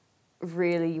of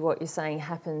really what you're saying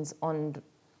happens on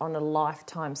a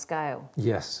lifetime scale.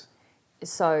 Yes.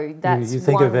 So that's you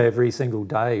think of every single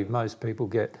day, most people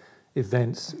get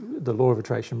events, the law of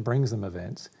attraction brings them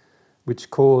events which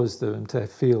cause them to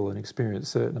feel and experience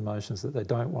certain emotions that they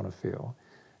don't want to feel.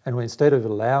 And instead of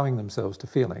allowing themselves to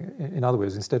feel it, in other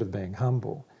words, instead of being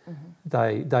humble,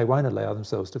 they won't allow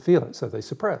themselves to feel it, so they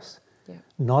suppress.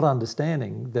 Not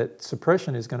understanding that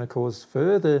suppression is going to cause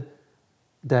further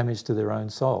damage to their own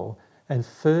soul and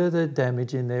further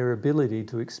damage in their ability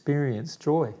to experience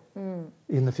joy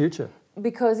in the future.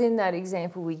 Because in that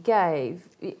example we gave,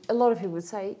 a lot of people would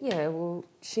say, yeah, well,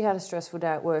 she had a stressful day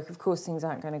at work. Of course, things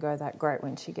aren't going to go that great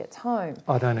when she gets home.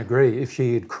 I don't agree. If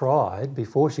she had cried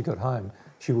before she got home,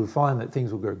 she would find that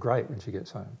things will go great when she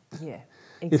gets home. Yeah,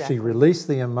 exactly. If she released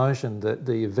the emotion that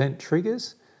the event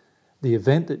triggers, the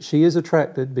event that she is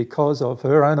attracted because of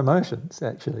her own emotions,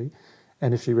 actually,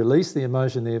 and if she released the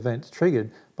emotion the event triggered,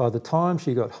 by the time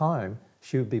she got home,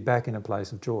 she would be back in a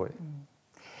place of joy.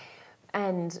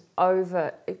 And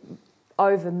over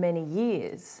many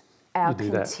years, our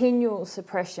continual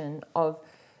suppression of,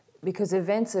 because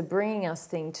events are bringing us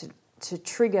things to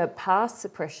trigger past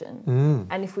suppression,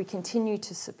 and if we continue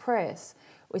to suppress,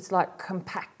 it's like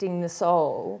compacting the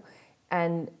soul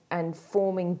and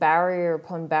forming barrier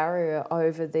upon barrier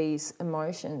over these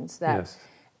emotions that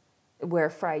we're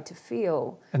afraid to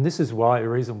feel. And this is a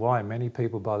reason why many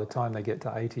people, by the time they get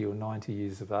to 80 or 90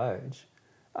 years of age,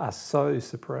 are so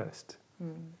suppressed.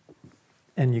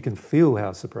 And you can feel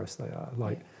how suppressed they are.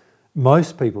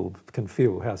 Most people can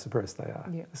feel how suppressed they are.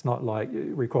 Yeah. It's not like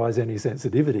it requires any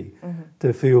sensitivity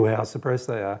to feel how suppressed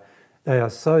they are. They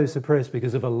are so suppressed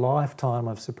because of a lifetime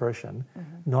of suppression,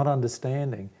 not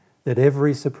understanding that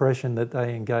every suppression that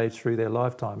they engage through their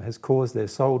lifetime has caused their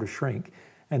soul to shrink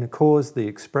and caused the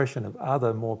expression of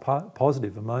other more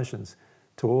positive emotions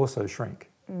to also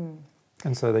shrink.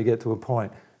 And so they get to a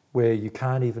point where you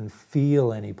can't even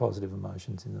feel any positive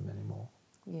emotions in them anymore.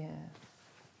 Yeah.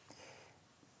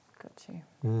 Got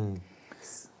you.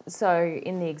 So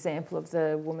in the example of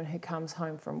the woman who comes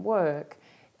home from work,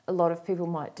 a lot of people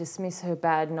might dismiss her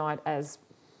bad night as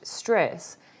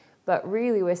stress, but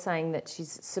really we're saying that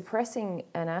she's suppressing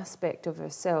an aspect of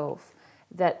herself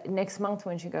that next month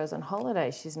when she goes on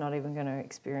holiday, she's not even going to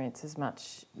experience as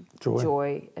much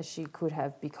joy as she could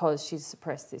have because she's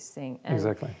suppressed this thing. And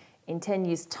exactly. In 10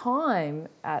 years' time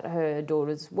at her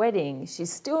daughter's wedding,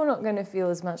 she's still not going to feel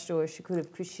as much joy as she could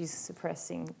have because she's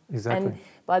suppressing. Exactly. And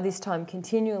by this time,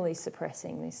 continually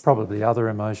suppressing this Probably thing. other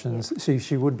emotions. Yeah.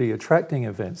 She would be attracting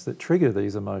events that trigger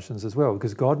these emotions as well,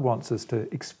 because God wants us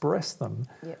to express them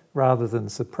rather than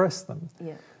suppress them.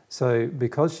 Yeah. So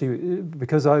because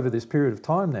over this period of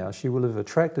time now, she will have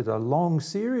attracted a long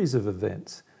series of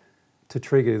events to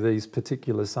trigger these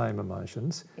particular same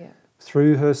emotions. Yeah.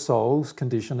 Through her soul's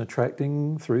condition,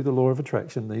 attracting through the law of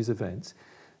attraction these events,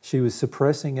 she was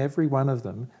suppressing every one of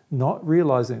them, not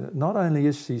realising that not only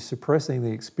is she suppressing the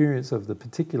experience of the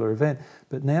particular event,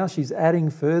 but now she's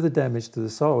adding further damage to the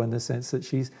soul in the sense that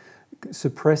she's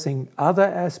suppressing other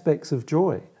aspects of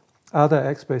joy, other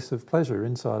aspects of pleasure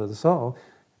inside of the soul,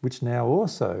 which now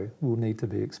also will need to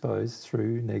be exposed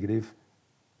through negative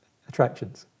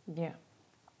attractions. Yeah.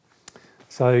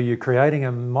 So you're creating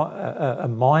a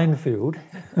minefield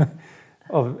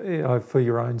for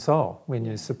your own soul when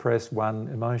you suppress one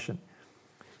emotion.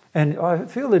 And I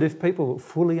feel that if people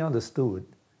fully understood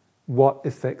what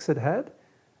effects it had,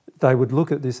 they would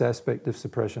look at this aspect of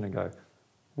suppression and go,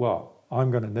 well, I'm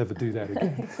going to never do that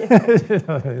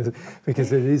again.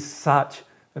 Because it is such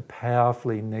a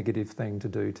powerfully negative thing to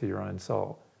do to your own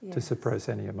soul, to suppress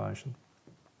any emotion.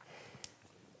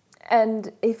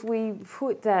 And if we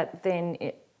put that then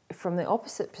from the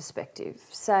opposite perspective,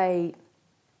 say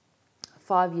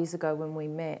 5 years ago when we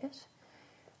met,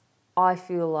 I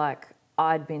feel like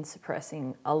I'd been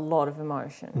suppressing a lot of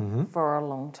emotion for a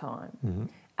long time.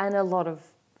 And a lot of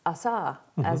us are,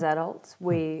 as adults.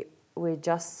 We're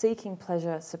just seeking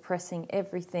pleasure, suppressing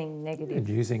everything negative. And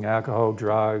using alcohol,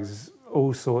 drugs,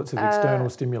 all sorts of external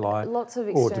stimuli, lots of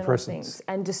or external depressants. Things.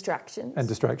 And distractions. And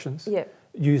distractions. Yeah.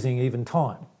 Using even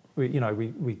time.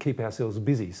 We keep ourselves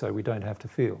busy so we don't have to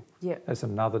feel. Yeah. That's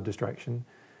another distraction.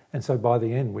 And so by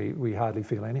the end, we hardly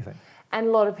feel anything. And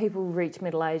a lot of people reach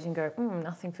middle age and go,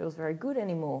 nothing feels very good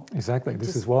anymore. Exactly.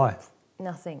 This is why.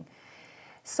 Nothing.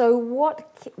 So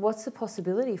what's the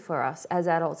possibility for us as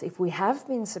adults if we have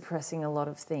been suppressing a lot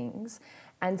of things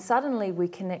and suddenly we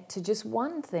connect to just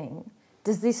one thing?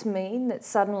 Does this mean that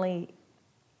suddenly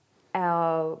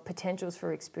our potentials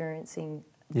for experiencing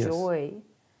joy...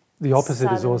 The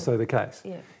opposite is also the case.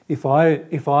 Yeah. If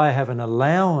I have an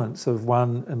allowance of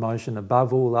one emotion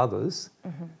above all others,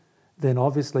 then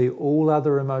obviously all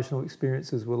other emotional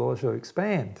experiences will also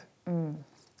expand.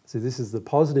 So this is the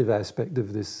positive aspect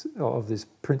of this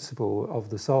principle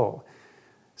of the soul.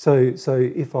 So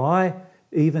if I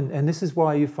even, and this is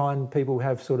why you find people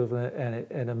have sort of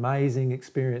an amazing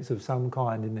experience of some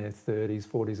kind in their 30s,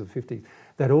 40s or 50s,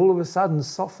 that all of a sudden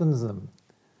softens them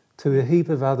to a heap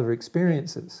of other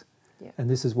experiences. Yeah.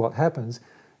 And this is what happens.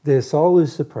 Their soul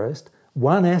is suppressed.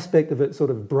 One aspect of it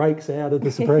sort of breaks out of the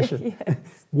suppression.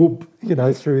 Whoop,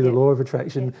 through the law of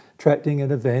attraction, attracting an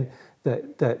event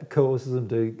that causes them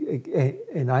to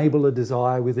enable a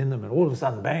desire within them. And all of a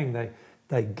sudden, bang,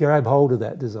 they grab hold of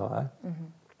that desire.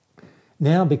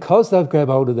 Now, because they've grabbed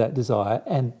hold of that desire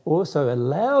and also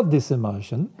allowed this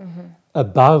emotion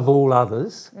above all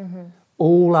others,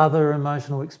 all other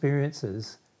emotional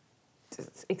experiences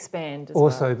expand as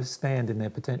also expand in their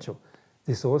potential.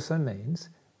 This also means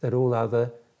that all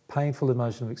other painful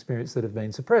emotional experiences that have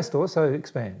been suppressed also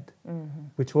expand,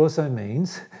 which also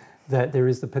means that there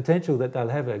is the potential that they'll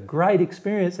have a great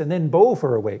experience and then bawl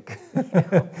for a week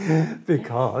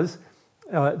because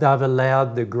they've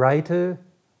allowed the greater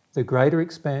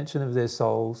expansion of their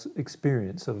soul's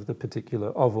experience of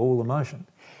all emotion.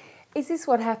 Is this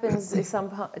what happens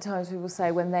sometimes people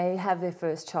say when they have their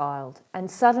first child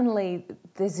and suddenly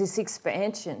there's this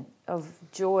expansion of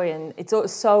joy, and it's all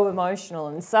so emotional,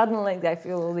 and suddenly they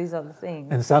feel all these other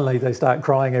things. And suddenly they start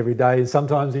crying every day,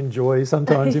 sometimes in joy,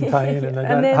 sometimes in pain,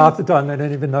 and half the time they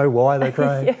don't even know why they're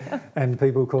crying. And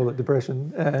people call it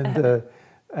depression.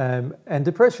 And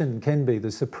depression can be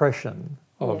the suppression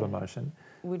of emotion.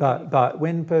 But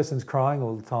when a person's crying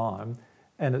all the time,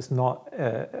 and it's not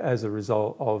as a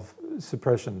result of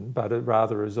suppression, but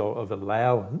rather a result of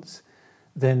allowance,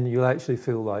 then you'll actually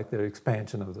feel like the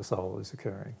expansion of the soul is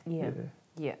occurring.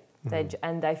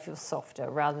 And they feel softer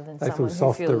rather than they someone feel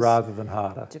softer who feels rather than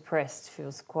harder. Depressed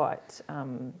feels quite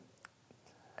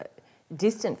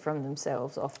distant from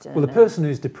themselves often. Well, the person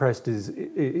who's depressed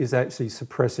is actually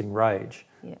suppressing rage.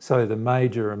 So the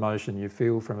major emotion you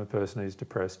feel from a person who's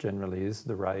depressed generally is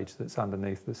the rage that's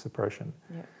underneath the suppression.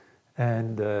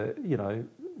 And you know,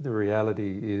 the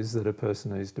reality is that a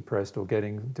person who's depressed or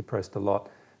getting depressed a lot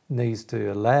needs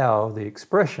to allow the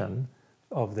expression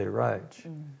of their rage.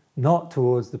 Not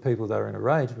towards the people they're in a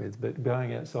rage with, but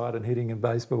going outside and hitting a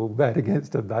baseball bat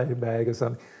against a bag or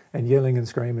something and yelling and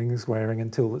screaming and swearing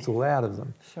until it's all out of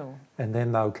them. And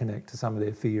then they'll connect to some of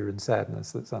their fear and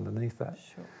sadness that's underneath that.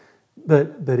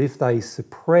 But if they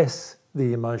suppress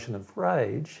the emotion of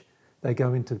rage, they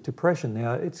go into depression.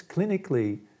 Now, it's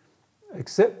clinically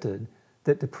accepted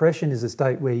that depression is a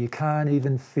state where you can't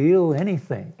even feel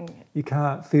anything. You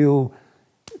can't feel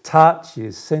touch,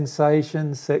 your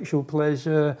sensation, sexual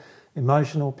pleasure,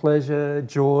 emotional pleasure,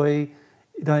 joy.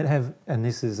 You don't have, and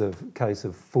this is a case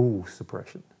of full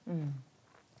suppression.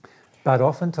 But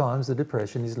oftentimes the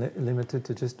depression is limited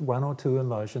to just one or two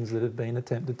emotions that have been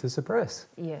attempted to suppress.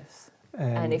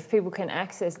 And if people can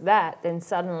access that, then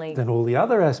suddenly... Then all the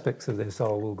other aspects of their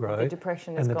soul will grow. The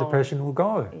depression is and the gone. depression will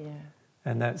go.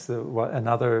 And that's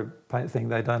another thing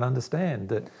they don't understand,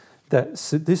 that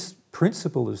this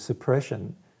principle of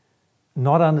suppression,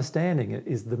 not understanding it,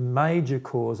 is the major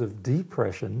cause of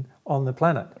depression on the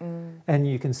planet. And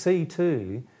you can see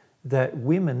too that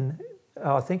women,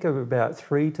 I think, are about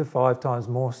 3 to 5 times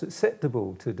more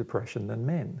susceptible to depression than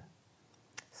men.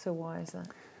 So why is that?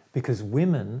 Because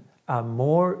women are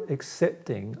more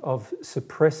accepting of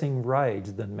suppressing rage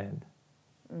than men.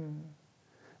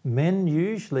 Men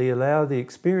usually allow the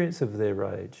experience of their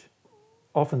rage,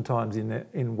 oftentimes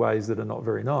in ways that are not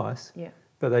very nice,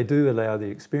 but they do allow the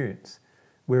experience.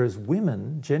 Whereas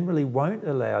women generally won't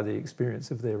allow the experience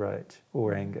of their rage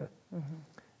or anger.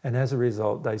 And as a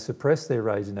result, they suppress their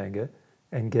rage and anger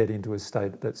and get into a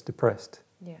state that's depressed.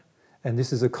 And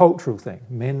this is a cultural thing.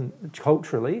 Men,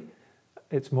 culturally,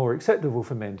 it's more acceptable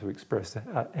for men to express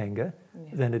anger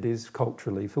than it is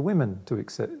culturally for women to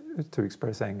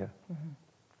express anger.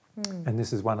 And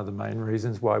this is one of the main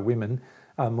reasons why women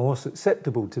are more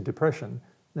susceptible to depression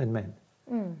than men.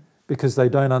 Because they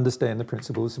don't understand the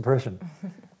principle of suppression.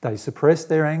 They suppress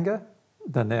their anger,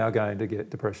 they're now going to get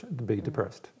depression, to be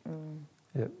depressed.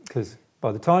 Because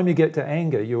by the time you get to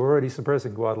anger, you're already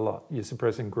suppressing quite a lot. You're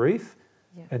suppressing grief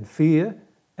and fear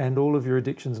and all of your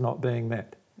addictions not being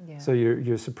met. So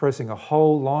you're suppressing a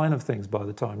whole line of things by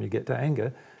the time you get to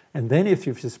anger. And then if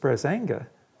you suppress anger,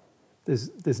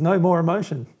 there's no more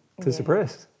emotion to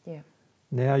suppress.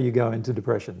 Now you go into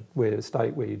depression, where a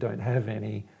state where you don't have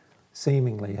any,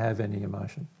 seemingly have any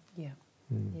emotion.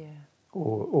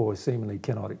 Or seemingly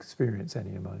cannot experience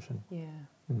any emotion.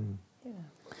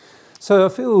 So I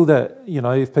feel that, you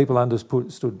know, if people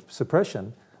understood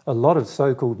suppression, a lot of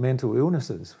so-called mental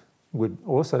illnesses would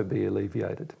also be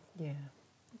alleviated.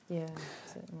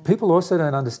 People also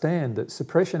don't understand that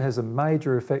suppression has a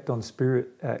major effect on spirit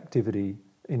activity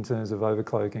in terms of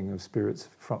overcloaking of spirits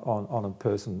on a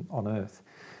person on earth.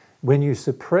 When you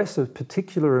suppress a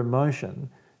particular emotion,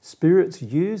 spirits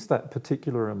use that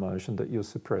particular emotion that you're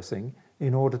suppressing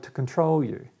in order to control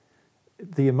you.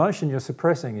 The emotion you're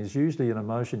suppressing is usually an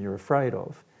emotion you're afraid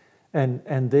of, and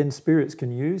then spirits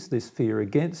can use this fear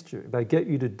against you. They get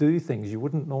you to do things you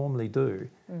wouldn't normally do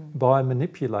by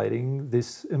manipulating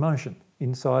this emotion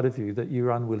inside of you that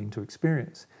you're unwilling to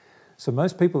experience. So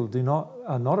most people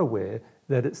are not aware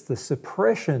that it's the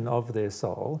suppression of their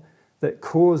soul that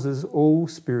causes all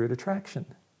spirit attraction.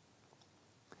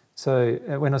 So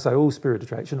when I say all spirit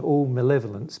attraction, all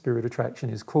malevolent spirit attraction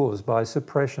is caused by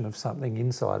suppression of something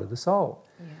inside of the soul.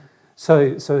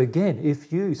 So again,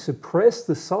 if you suppress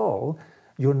the soul,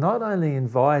 you're not only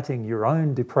inviting your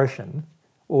own depression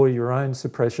or your own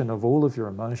suppression of all of your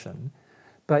emotion,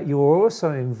 but you're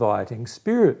also inviting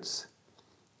spirits,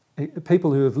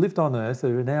 people who have lived on earth,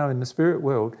 who are now in the spirit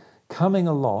world, coming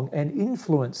along and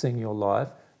influencing your life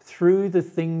through the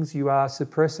things you are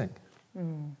suppressing.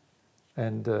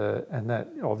 And that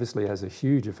obviously has a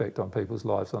huge effect on people's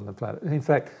lives on the planet. In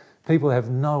fact, people have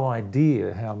no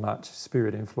idea how much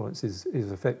spirit influence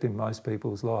is affecting most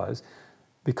people's lives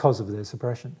because of their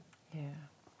suppression. Yeah.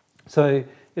 So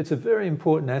it's a very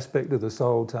important aspect of the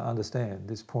soul to understand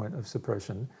this point of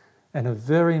suppression, and a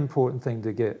very important thing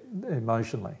to get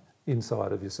emotionally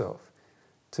inside of yourself,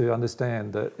 to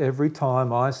understand that every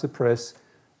time I suppress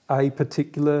a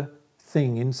particular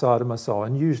thing inside of my soul,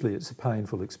 and usually it's a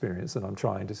painful experience that I'm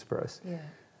trying to suppress, Yeah.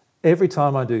 every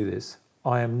time I do this,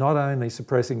 I am not only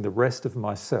suppressing the rest of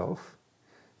myself,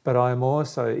 but I am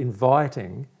also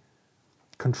inviting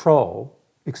control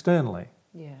externally,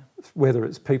 Yeah. whether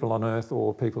it's people on earth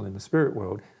or people in the spirit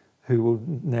world who will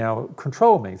now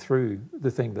control me through the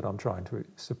thing that I'm trying to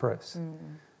suppress.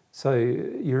 So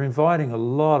you're inviting a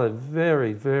lot of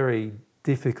very, very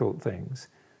difficult things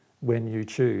when you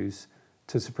choose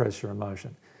to suppress your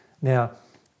emotion. Now,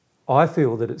 I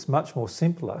feel that it's much more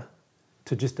simpler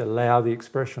to just allow the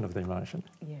expression of the emotion.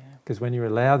 Yeah. Because when you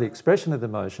allow the expression of the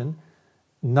emotion,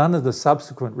 none of the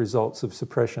subsequent results of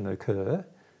suppression occur.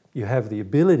 You have the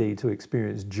ability to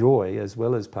experience joy as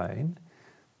well as pain.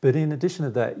 But in addition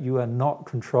to that, you are not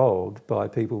controlled by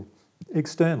people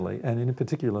externally, and in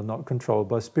particular not controlled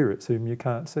by spirits whom you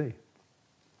can't see.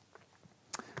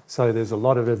 So there's a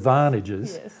lot of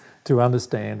advantages to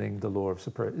understanding the law of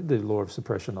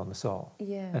suppression on the soul,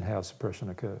 and how suppression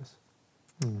occurs.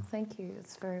 Thank you.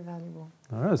 It's very valuable.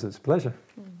 All right, it's a pleasure.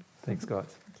 Thanks,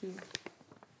 guys. Thank you.